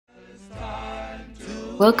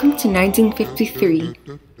Welcome to 1953.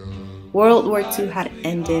 World War II had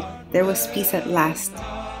ended. There was peace at last.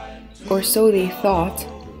 Or so they thought.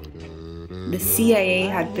 The CIA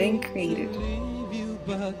had been created.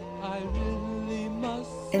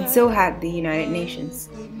 And so had the United Nations.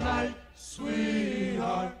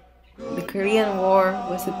 The Korean War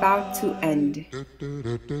was about to end.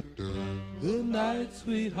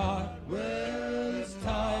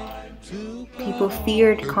 People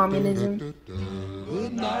feared communism.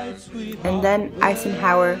 And then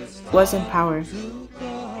Eisenhower was in power.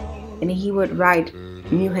 And he would write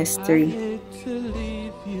new history.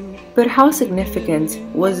 But how significant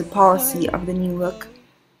was the policy of the New Look?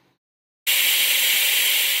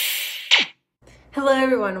 Hello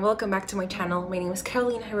everyone, welcome back to my channel. My name is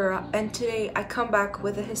Carolina Herrera and today I come back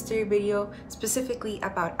with a history video specifically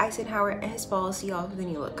about Eisenhower and his policy of the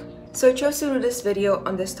New Look. So I chose to do this video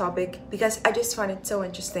on this topic because I just found it so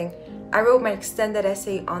interesting. I wrote my extended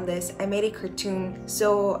essay on this, I made a cartoon,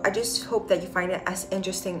 so I just hope that you find it as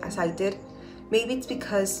interesting as I did. Maybe it's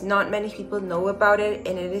because not many people know about it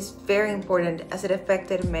and it is very important as it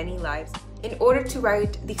affected many lives. In order to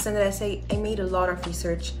write the extended essay, I made a lot of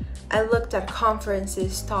research. I looked at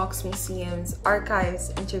conferences, talks, museums, archives,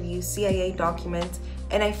 interviews, CIA documents,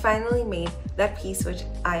 and I finally made that piece which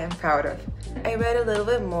I am proud of. I read a little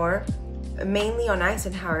bit more, mainly on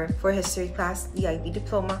Eisenhower for history class, the IB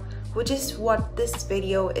diploma, which is what this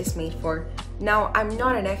video is made for. Now, I'm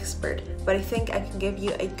not an expert, but I think I can give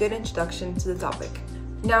you a good introduction to the topic.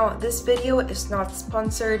 Now, this video is not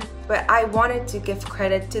sponsored, but I wanted to give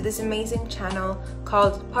credit to this amazing channel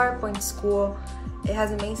called PowerPoint School. It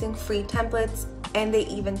has amazing free templates and they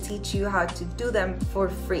even teach you how to do them for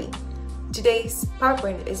free. Today's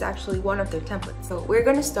PowerPoint is actually one of their templates. So we're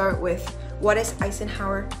going to start with what is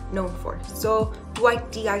Eisenhower known for. So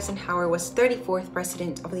Dwight D. Eisenhower was 34th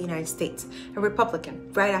President of the United States, a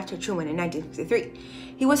Republican, right after Truman in 1953.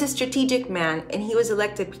 He was a strategic man and he was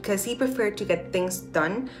elected because he preferred to get things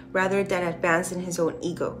done rather than advance in his own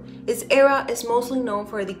ego. His era is mostly known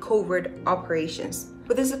for the covert operations.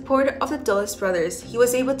 With the support of the Dulles brothers, he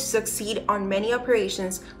was able to succeed on many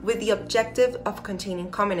operations with the objective of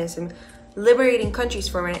containing communism, liberating countries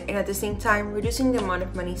from it, and at the same time reducing the amount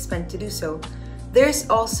of money spent to do so. There's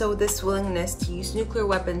also this willingness to use nuclear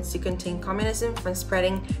weapons to contain communism from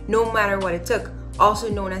spreading no matter what it took, also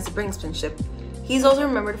known as the Brinksmanship. He's also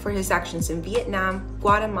remembered for his actions in Vietnam,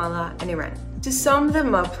 Guatemala, and Iran. To sum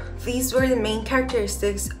them up, these were the main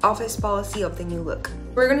characteristics of his policy of the New Look.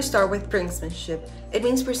 We're going to start with Brinksmanship. It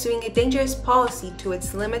means pursuing a dangerous policy to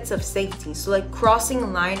its limits of safety, so like crossing a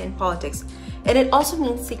line in politics. And it also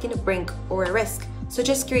means taking a brink or a risk, such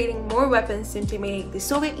as creating more weapons to intimidate the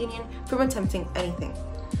Soviet Union from attempting anything.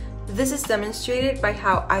 This is demonstrated by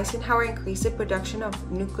how Eisenhower increased the production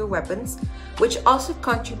of nuclear weapons, which also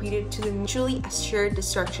contributed to the mutually assured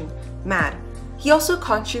destruction, MAD. He also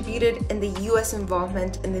contributed in the US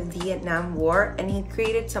involvement in the Vietnam War, and he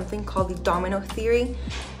created something called the domino theory.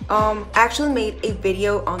 I actually made a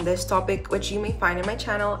video on this topic, which you may find in my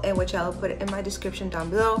channel and which I'll put in my description down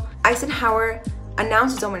below. Eisenhower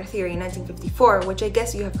announced the domino theory in 1954, which I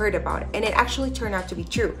guess you have heard about, and it actually turned out to be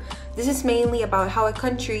true. This is mainly about how a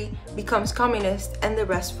country becomes communist and the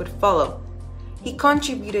rest would follow. He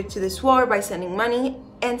contributed to this war by sending money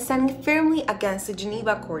and standing firmly against the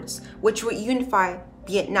Geneva Accords, which would unify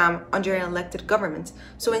Vietnam under an elected government.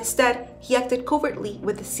 So instead, he acted covertly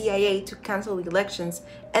with the CIA to cancel the elections,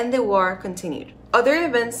 and the war continued. Other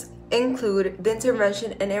events include the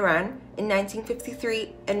intervention in Iran in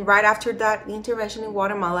 1953, and right after that, the intervention in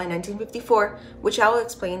Guatemala in 1954, which I will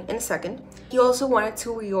explain in a second. He also wanted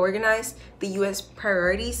to reorganize the US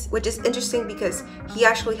priorities, which is interesting because he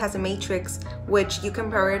actually has a matrix which you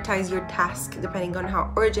can prioritize your tasks depending on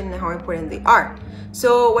how urgent and how important they are.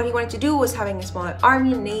 So what he wanted to do was having a smaller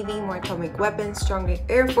army, navy, more atomic weapons, stronger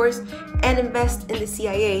air force, and invest in the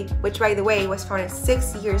CIA, which by the way was founded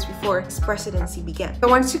 6 years before his presidency began. I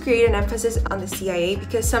wanted to create an emphasis on the CIA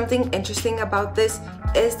because something interesting about this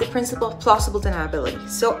is the principle of plausible deniability.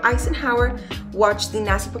 So Eisenhower watched the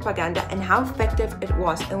Nazi propaganda and how effective it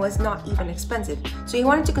was and was not even expensive. So he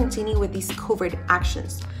wanted to continue with these covert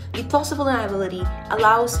actions. The plausible deniability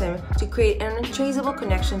allows him to create an untraceable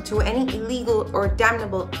connection to any illegal or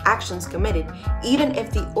damnable actions committed, even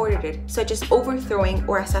if they ordered it, such as overthrowing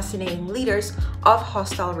or assassinating leaders of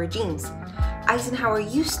hostile regimes. Eisenhower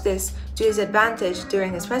used this to his advantage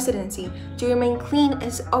during his presidency to remain clean in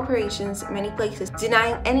his operations in many places,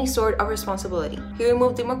 denying any sort of responsibility. He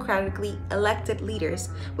removed democratically elected leaders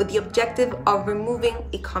with the objective of removing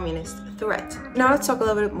a communist threat. Now let's talk a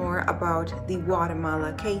little bit more about the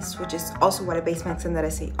Guatemala case, which is also what I based my extended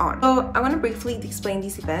essay on. So I want to briefly explain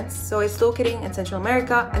these events. So it's located in Central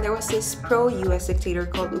America, and there was this pro-US dictator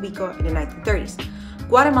called Ubico in the 1930s.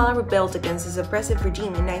 Guatemala rebelled against his oppressive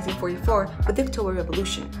regime in 1944 with the October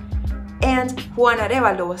Revolution. And Juan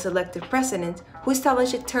Arevalo was elected president, who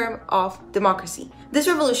established a term of democracy. This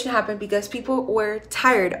revolution happened because people were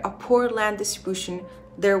tired of poor land distribution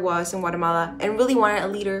there was in Guatemala and really wanted a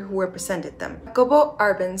leader who represented them. Jacobo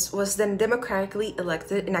Arbenz was then democratically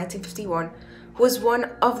elected in 1951, who was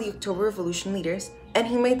one of the October Revolution leaders, and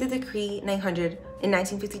he made the Decree 900 in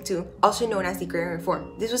 1952, also known as the Agrarian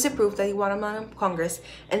Reform. This was approved by the Guatemalan Congress,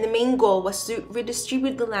 and the main goal was to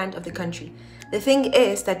redistribute the land of the country. The thing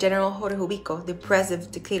is that General Jorge Ubico, the oppressive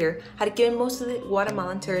dictator, had given most of the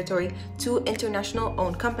Guatemalan territory to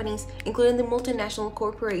international-owned companies, including the multinational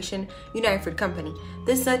corporation United Fruit Company.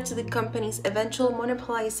 This led to the company's eventual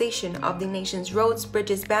monopolization of the nation's roads,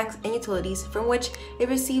 bridges, banks, and utilities, from which it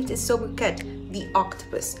received its sobriquet, the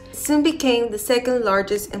octopus. It soon became the second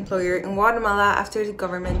largest employer in Guatemala after the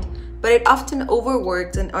government, but it often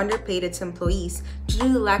overworked and underpaid its employees due to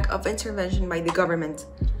the lack of intervention by the government.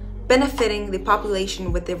 Benefiting the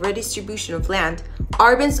population with the redistribution of land,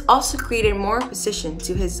 Arbenz also created more opposition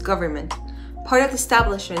to his government. Part of the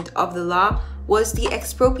establishment of the law was the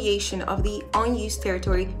expropriation of the unused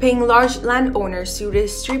territory, paying large landowners to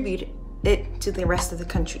redistribute it to the rest of the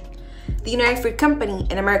country. The United Fruit Company,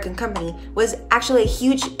 an American company, was actually a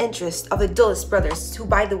huge interest of the Dulles brothers, who,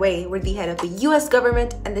 by the way, were the head of the US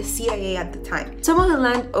government and the CIA at the time. Some of the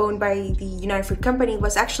land owned by the United Fruit Company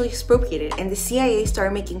was actually expropriated, and the CIA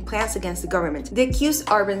started making plans against the government. They accused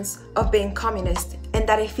Arbenz of being communist, and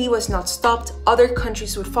that if he was not stopped, other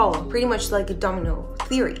countries would follow, pretty much like a domino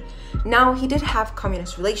theory. Now, he did have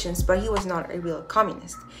communist relations, but he was not a real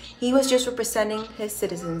communist. He was just representing his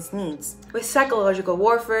citizens' needs. With psychological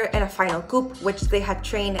warfare and a final coup, which they had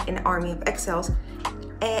trained an army of exiles,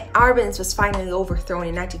 Arbenz was finally overthrown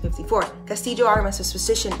in 1954. Castillo Armas was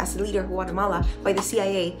positioned as the leader of Guatemala by the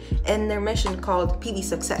CIA in their mission called PV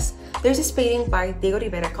Success. There's this painting by Diego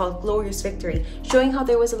Rivera called Glorious Victory, showing how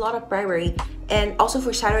there was a lot of bribery and also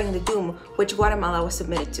foreshadowing the doom which Guatemala was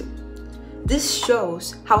submitted to. This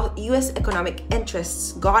shows how US economic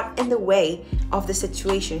interests got in the way of the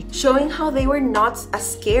situation, showing how they were not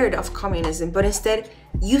as scared of communism, but instead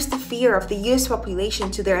used the fear of the US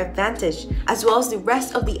population to their advantage, as well as the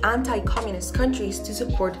rest of the anti-communist countries to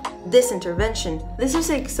support this intervention. This was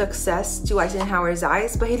a success to Eisenhower's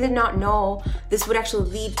eyes, but he did not know this would actually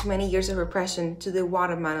lead to many years of repression to the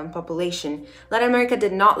Guatemalan population. Latin America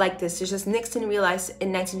did not like this, just as Nixon realized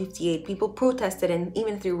in 1958. People protested and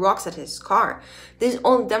even threw rocks at his car. This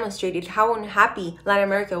only demonstrated how unhappy Latin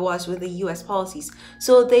America was with the US policies,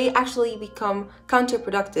 so they actually become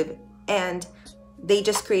counterproductive and they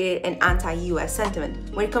just created an anti-US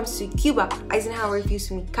sentiment. When it comes to Cuba, Eisenhower refused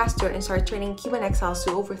to meet Castro and started training Cuban exiles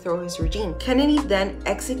to overthrow his regime. Kennedy then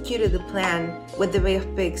executed the plan with the Bay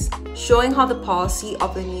of Pigs, showing how the policy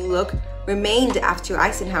of the New Look remained after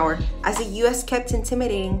Eisenhower, as the US kept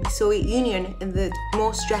intimidating the Soviet Union in the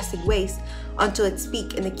most drastic ways until its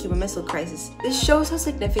peak in the Cuban Missile Crisis. This shows how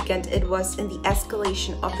significant it was in the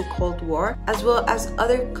escalation of the Cold War, as well as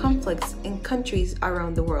other conflicts in countries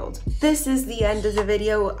around the world. This is the end of the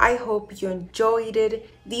video. I hope you enjoyed it.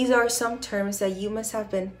 These are some terms that you must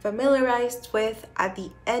have been familiarized with at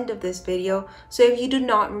the end of this video, so if you do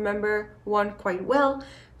not remember one quite well,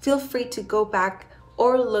 feel free to go back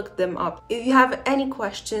or look them up. If you have any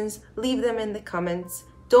questions, leave them in the comments.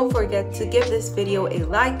 Don't forget to give this video a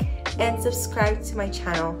like and subscribe to my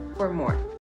channel for more.